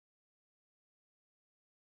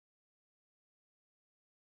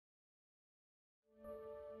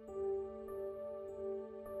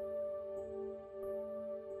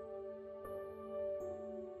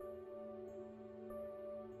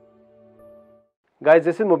Guys,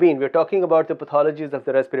 this is Mubin. We are talking about the pathologies of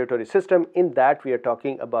the respiratory system. In that, we are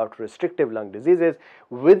talking about restrictive lung diseases.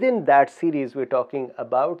 Within that series, we are talking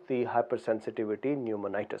about the hypersensitivity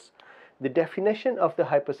pneumonitis. The definition of the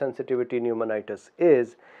hypersensitivity pneumonitis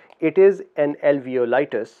is, it is an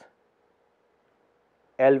alveolitis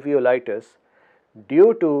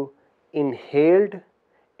due to inhaled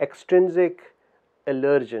extrinsic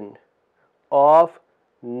allergen of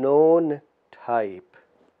known type.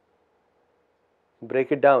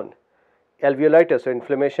 Break it down. Alveolitis, so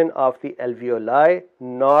inflammation of the alveoli,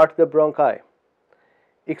 not the bronchi.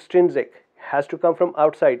 Extrinsic has to come from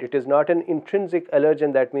outside. It is not an intrinsic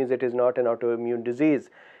allergen. That means it is not an autoimmune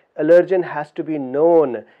disease. Allergen has to be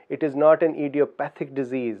known. It is not an idiopathic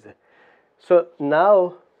disease. So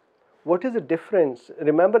now, what is the difference?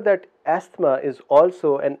 Remember that asthma is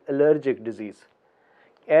also an allergic disease,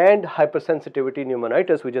 and hypersensitivity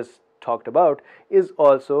pneumonitis, we just talked about, is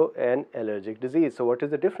also an allergic disease. So what is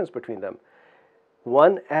the difference between them?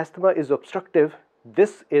 One, asthma is obstructive,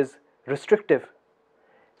 this is restrictive.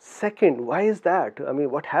 Second, why is that? I mean,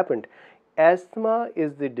 what happened? Asthma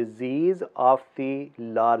is the disease of the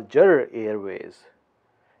larger airways.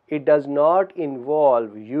 It does not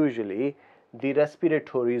involve usually the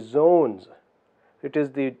respiratory zones. It is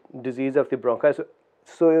the disease of the bronchi.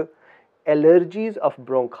 So allergies of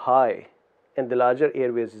bronchi and the larger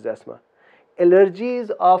airways is asthma.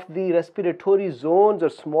 Allergies of the respiratory zones or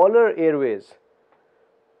smaller airways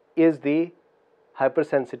is the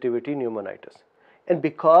hypersensitivity pneumonitis. And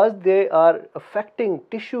because they are affecting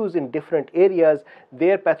tissues in different areas,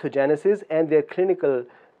 their pathogenesis and their clinical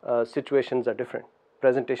situations are different,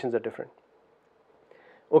 presentations are different.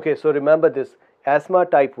 Okay, so remember this: asthma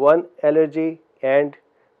type 1 allergy and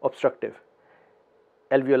obstructive.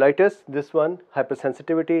 Alveolitis, this one,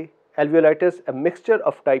 hypersensitivity. Alveolitis, a mixture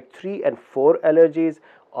of type 3 and 4 allergies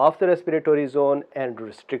of the respiratory zone and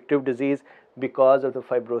restrictive disease because of the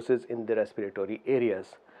fibrosis in the respiratory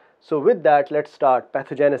areas. So with that, let's start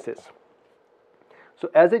pathogenesis. So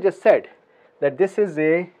as I just said, that this is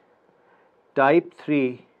a type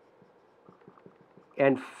 3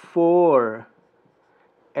 and 4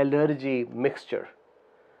 allergy mixture.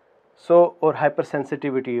 So, or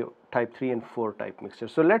hypersensitivity type 3 and 4 type mixture.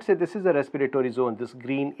 So let's say this is a respiratory zone, this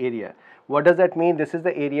green area. What does that mean? This is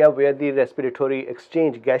the area where the respiratory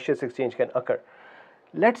exchange, gaseous exchange can occur.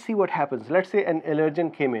 Let's see what happens. Let's say an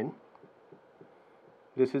allergen came in.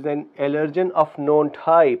 This is an allergen of known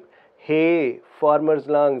type, hay, farmer's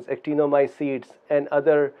lungs, actinomycetes, and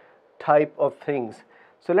other type of things.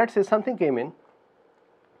 So let's say something came in.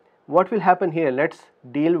 What will happen here? Let's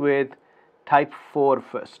deal with type 4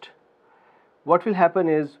 first. What will happen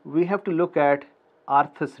is we have to look at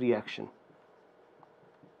Arthus reaction.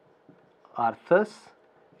 Arthus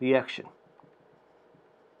reaction.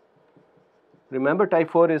 Remember,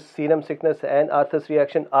 type 4 is serum sickness and Arthus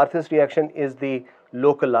reaction. Arthus reaction is the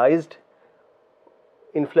localized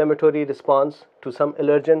inflammatory response to some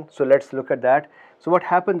allergen. So let's look at that. So what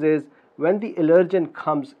happens is when the allergen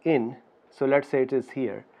comes in, so let's say it is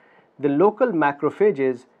here, the local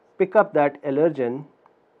macrophages pick up that allergen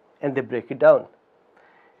and they break it down.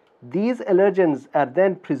 These allergens are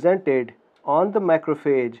then presented on the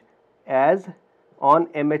macrophage as on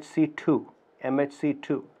MHC2.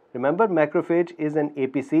 MHC2. Remember, macrophage is an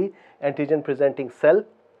APC, antigen presenting cell.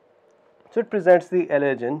 So it presents the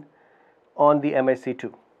allergen on the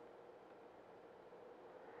MHC2.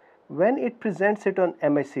 When it presents it on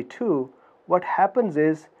MHC2, what happens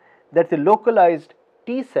is that the localized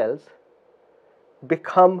T cells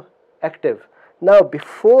become active. Now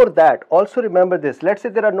before that, also remember this, let's say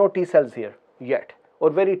there are no T cells here yet, or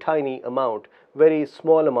very tiny amount, very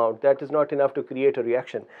small amount, that is not enough to create a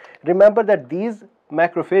reaction. Remember that these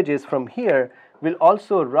macrophages from here will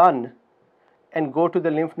also run and go to the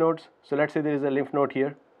lymph nodes. So let's say there is a lymph node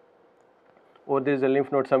here, or there is a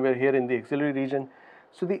lymph node somewhere here in the axillary region.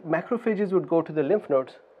 So the macrophages would go to the lymph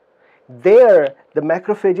nodes. There the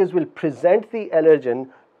macrophages will present the allergen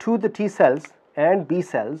to the T cells and B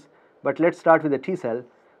cells, but let's start with the T cell.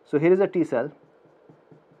 So here is a T cell.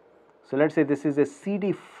 So let's say this is a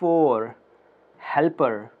CD4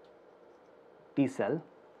 helper T cell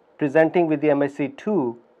presenting with the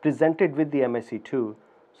MHC2, presented with the MHC2.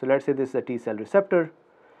 So let's say this is a T cell receptor.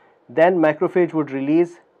 Then macrophage would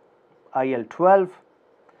release IL-12,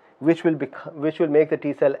 which will make the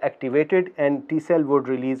T cell activated, and T cell would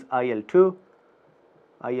release IL-2.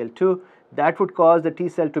 That would cause the T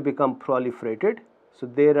cell to become proliferated. So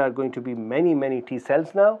there are going to be many T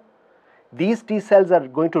cells now. These T cells are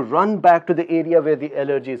going to run back to the area where the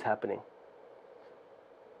allergy is happening.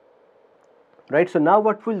 Right? So now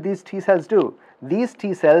what will these T cells do? These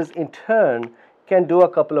T cells in turn can do a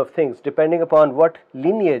couple of things depending upon what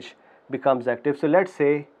lineage becomes active. So let's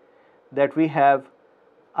say that we have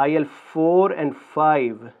IL-4 and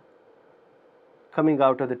 5 coming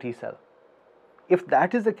out of the T cell. If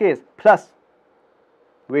that is the case, plus,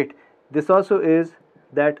 wait, this also is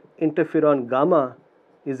that interferon gamma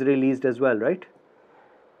is released as well, right?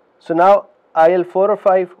 So now IL-4 or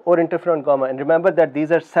 5 or interferon gamma, and remember that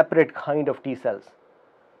these are separate kind of T cells,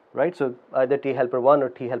 right? So either T helper 1 or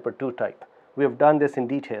T helper 2 type. We have done this in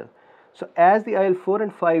detail. So as the IL-4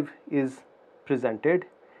 and 5 is presented,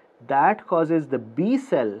 that causes the B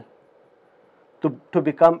cell to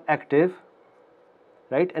become active,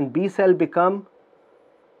 right? And B cell become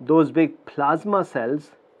those big plasma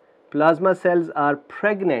cells. Plasma cells are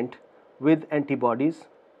pregnant with antibodies.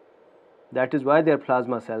 That is why they are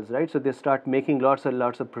plasma cells, right? So they start making lots and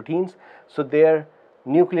lots of proteins. So their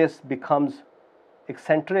nucleus becomes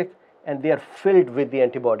eccentric and they are filled with the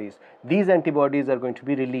antibodies. These antibodies are going to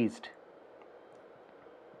be released.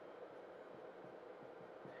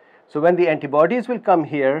 So when the antibodies will come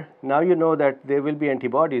here, now you know that there will be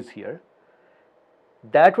antibodies here.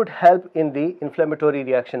 That would help in the inflammatory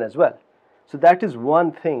reaction as well. So that is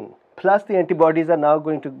one thing. Plus the antibodies are now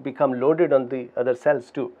going to become loaded on the other cells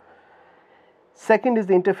too. Second is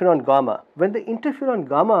the interferon gamma. When the interferon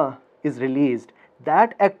gamma is released,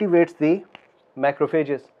 that activates the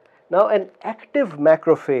macrophages. Now an active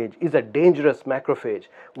macrophage is a dangerous macrophage.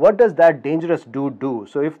 What does that dangerous do?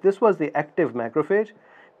 So if this was the active macrophage,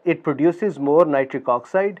 it produces more nitric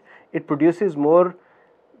oxide, it produces more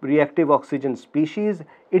reactive oxygen species,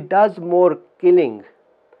 it does more killing.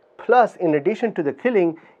 Plus, in addition to the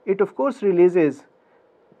killing, it of course releases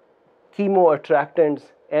chemoattractants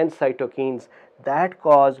and cytokines that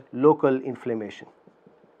cause local inflammation.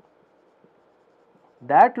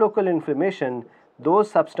 That local inflammation, those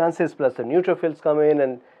substances plus the neutrophils come in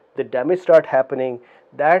and the damage start happening,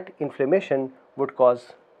 that inflammation would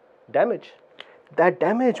cause damage. That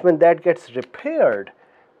damage, when that gets repaired,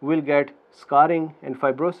 will get scarring and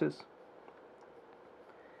fibrosis.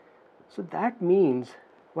 So that means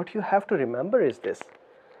what you have to remember is this: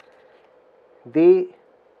 the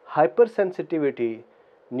hypersensitivity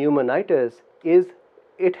pneumonitis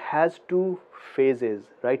it has two phases.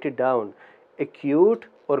 Write it down: acute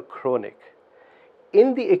or chronic.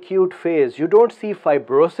 In the acute phase, you don't see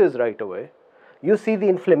fibrosis right away. You see the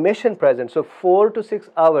inflammation present. So 4 to 6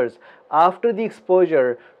 hours after the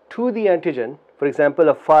exposure to the antigen, for example,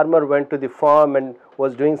 a farmer went to the farm and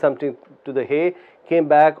was doing something to the hay, came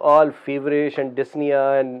back all feverish and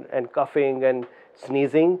dyspnea and coughing and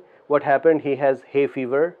sneezing. What happened? He has hay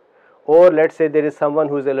fever. Or let's say there is someone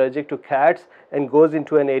who is allergic to cats and goes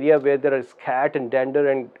into an area where there is cat and dander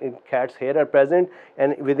and cat's hair are present,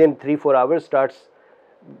 and within 3-4 hours starts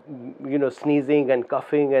sneezing and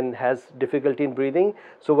coughing and has difficulty in breathing.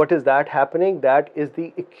 So what is that happening? That is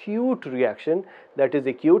the acute reaction, that is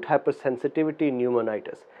acute hypersensitivity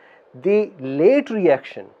pneumonitis. The late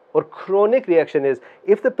reaction or chronic reaction is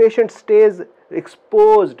if the patient stays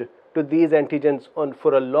exposed to these antigens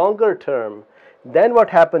for a longer term, then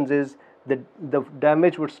what happens is the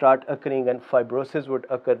damage would start occurring and fibrosis would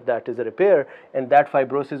occur. That is a repair, and that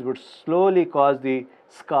fibrosis would slowly cause the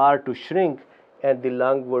scar to shrink and the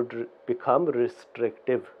lung would become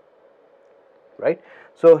restrictive, right?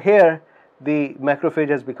 So here the macrophage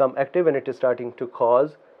has become active and it is starting to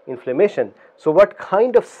cause inflammation. So what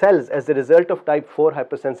kind of cells as a result of type 4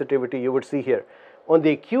 hypersensitivity you would see here? On the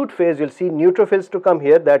acute phase, you'll see neutrophils to come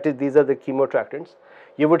here, that is, these are the chemoattractants.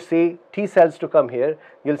 You would see T cells to come here,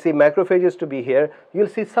 you'll see macrophages to be here, you'll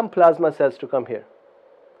see some plasma cells to come here.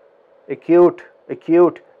 Acute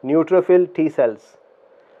neutrophil T cells.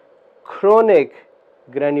 Chronic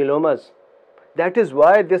granulomas. That is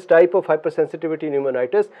why this type of hypersensitivity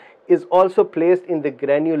pneumonitis is also placed in the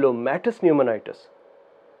granulomatous pneumonitis.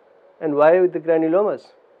 And why with the granulomas?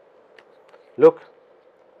 Look,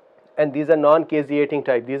 and these are non-caseating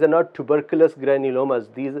type. These are not tuberculous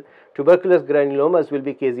granulomas. These tuberculous granulomas will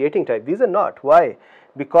be caseating type. These are not. Why?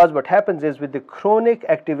 Because what happens is with the chronic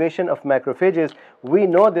activation of macrophages, we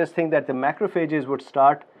know this thing that the macrophages would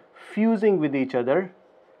start fusing with each other,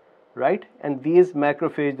 right? And these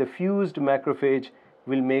macrophage, the fused macrophage,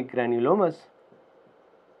 will make granulomas.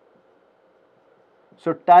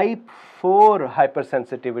 So type 4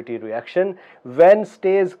 hypersensitivity reaction, when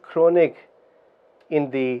stays chronic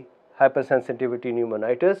in the hypersensitivity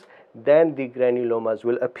pneumonitis, then the granulomas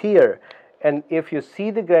will appear. And if you see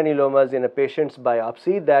the granulomas in a patient's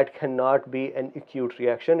biopsy, that cannot be an acute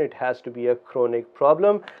reaction. It has to be a chronic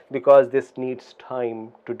problem because this needs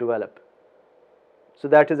time to develop. So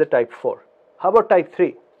that is a type 4. How about type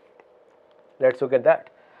 3? Let's look at that.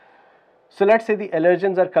 So let's say the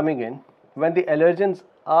allergens are coming in. When the allergens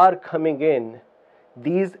are coming in,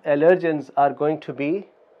 these allergens are going to be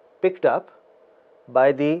picked up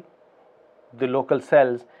by the local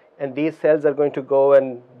cells, and these cells are going to go,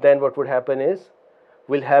 and then what would happen is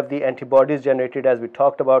we'll have the antibodies generated, as we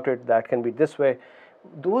talked about it. That can be this way.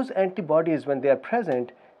 Those antibodies, when they are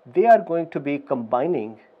present, they are going to be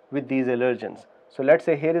combining with these allergens. So let's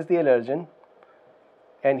say here is the allergen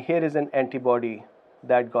and here is an antibody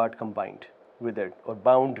that got combined with it or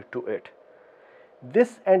bound to it.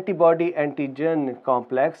 This antibody antigen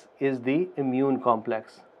complex is the immune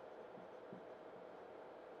complex.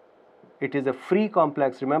 It is a free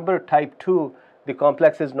complex. Remember, type 2, the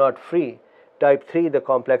complex is not free. Type 3, the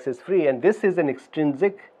complex is free, and this is an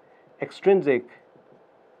extrinsic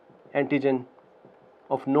antigen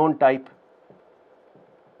of known type.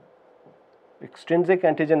 Extrinsic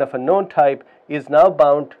antigen of a known type is now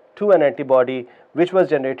bound to an antibody which was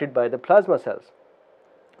generated by the plasma cells.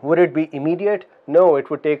 Would it be immediate? No, it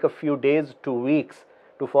would take a few days to weeks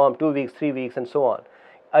to form, 2 weeks, 3 weeks, and so on.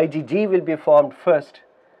 IgG will be formed first,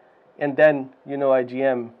 and then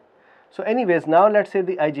IgM. So anyways, now let's say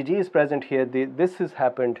the IgG is present here, this has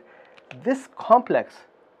happened. This complex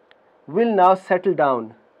will now settle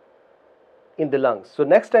down in the lungs. So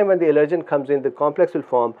next time when the allergen comes in, the complex will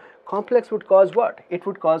form. Complex would cause what? It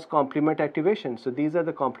would cause complement activation. So these are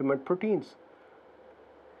the complement proteins.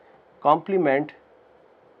 Complement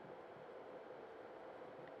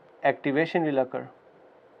activation will occur.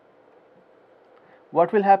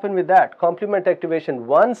 What will happen with that? Complement activation.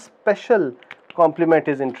 One special complement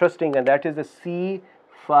is interesting, and that is the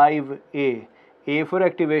C5a. A for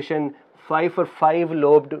activation, 5 for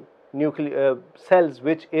 5-lobed cells,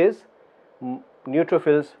 which is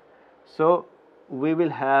neutrophils. So we will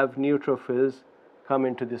have neutrophils come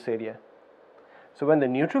into this area. So when the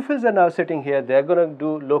neutrophils are now sitting here, they're going to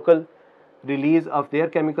do local release of their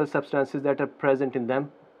chemical substances that are present in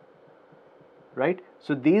them, right?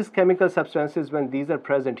 So these chemical substances, when these are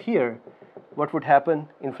present here, what would happen?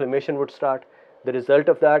 Inflammation would start. The result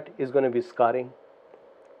of that is going to be scarring.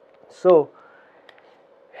 So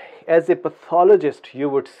as a pathologist, you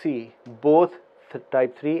would see both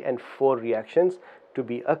type 3 and 4 reactions to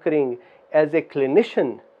be occurring. As a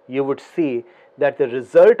clinician, you would see that the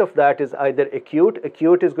result of that is either acute.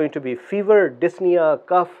 Acute is going to be fever, dyspnea,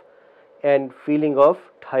 cough, and feeling of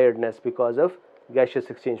tiredness because of gaseous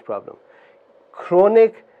exchange problem.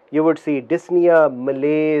 Chronic, you would see dyspnea,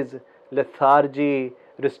 malaise, lethargy,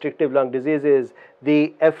 restrictive lung diseases.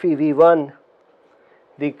 The FEV1,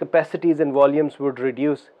 the capacities and volumes would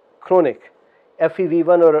reduce. Chronic,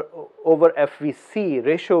 FEV1 or over FVC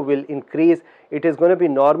ratio will increase. It is going to be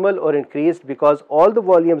normal or increased because all the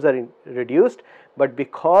volumes are reduced, but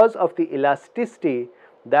because of the elasticity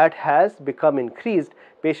that has become increased,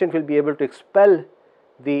 patient will be able to expel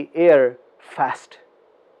the air fast.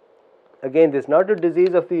 Again, this is not a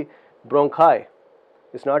disease of the bronchi.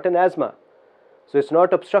 It's not an asthma. So it's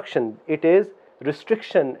not obstruction. It is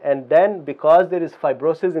restriction, and then because there is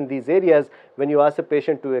fibrosis in these areas, when you ask a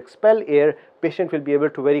patient to expel air, patient will be able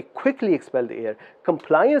to very quickly expel the air.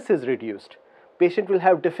 Compliance is reduced. Patient will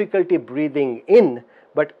have difficulty breathing in,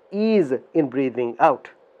 but ease in breathing out.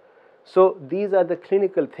 So these are the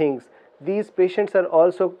clinical things. These patients are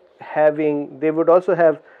also having, they would also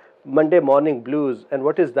have Monday morning blues. And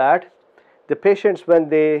what is that? The patients, when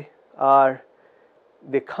they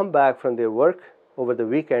come back from their work over the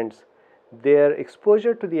weekends, their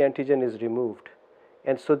exposure to the antigen is removed,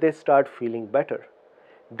 and so they start feeling better.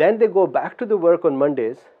 Then they go back to the work on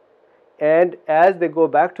Mondays, and as they go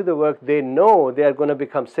back to the work, they know they are going to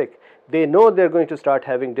become sick. They know they're going to start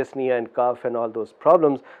having dyspnea and cough and all those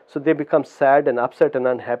problems, so they become sad and upset and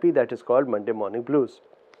unhappy. That is called Monday morning blues.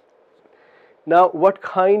 Now, what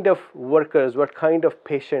kind of workers, what kind of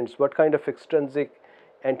patients, what kind of extrinsic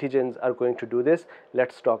antigens are going to do this?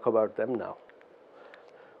 Let's talk about them now.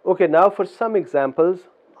 Okay, now for some examples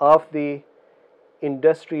of the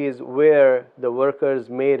industries where the workers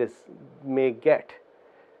may get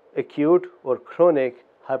acute or chronic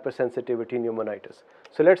hypersensitivity pneumonitis.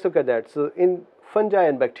 So let's look at that. So in fungi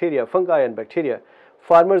and bacteria,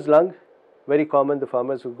 farmer's lung, very common. The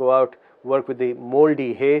farmers who go out, work with the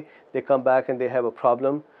moldy hay, they come back and they have a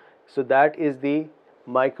problem. So that is the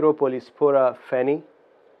Micropolyspora fani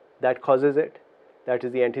that causes it. That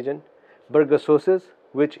is the antigen. Burgossosis,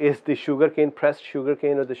 which is the sugarcane, pressed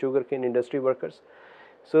sugarcane, or the sugarcane industry workers.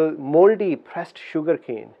 So moldy pressed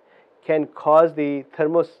sugarcane can cause the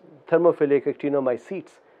thermophilic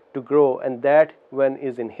actinomycetes to grow, and that, when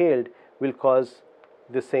is inhaled, will cause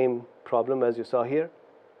the same problem as you saw here.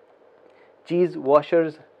 Cheese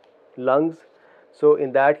washers, lungs. So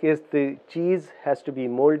in that case, the cheese has to be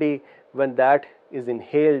moldy. When that is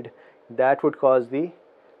inhaled, that would cause the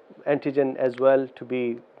antigen as well to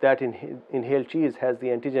be, that inhaled cheese has the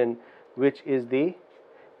antigen, which is the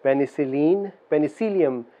Penicillium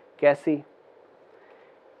casei.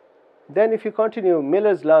 Then if you continue,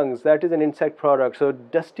 Miller's lungs, that is an insect product. So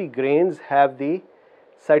dusty grains have the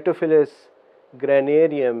Cytophilus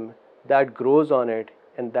granarium that grows on it,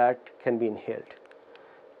 and that can be inhaled.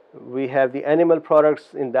 We have the animal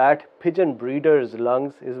products in that. Pigeon breeders'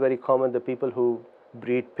 lungs is very common. The people who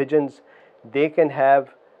breed pigeons, they can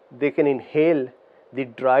inhale the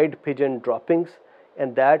dried pigeon droppings,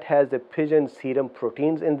 and that has the pigeon serum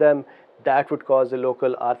proteins in them. That would cause a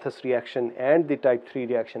local Arthus reaction and the type 3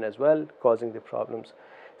 reaction as well, causing the problems.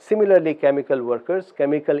 Similarly, chemical workers,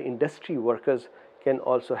 chemical industry workers can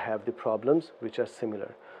also have the problems which are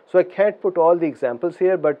similar. So I can't put all the examples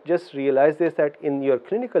here, but just realize this, that in your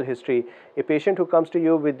clinical history, a patient who comes to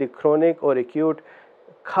you with the chronic or acute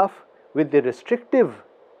cough with the restrictive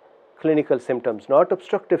clinical symptoms, not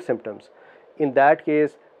obstructive symptoms, in that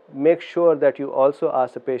case, make sure that you also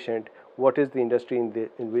ask the patient what is the industry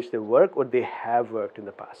in which they work or they have worked in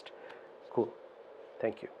the past. Cool.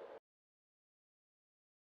 Thank you.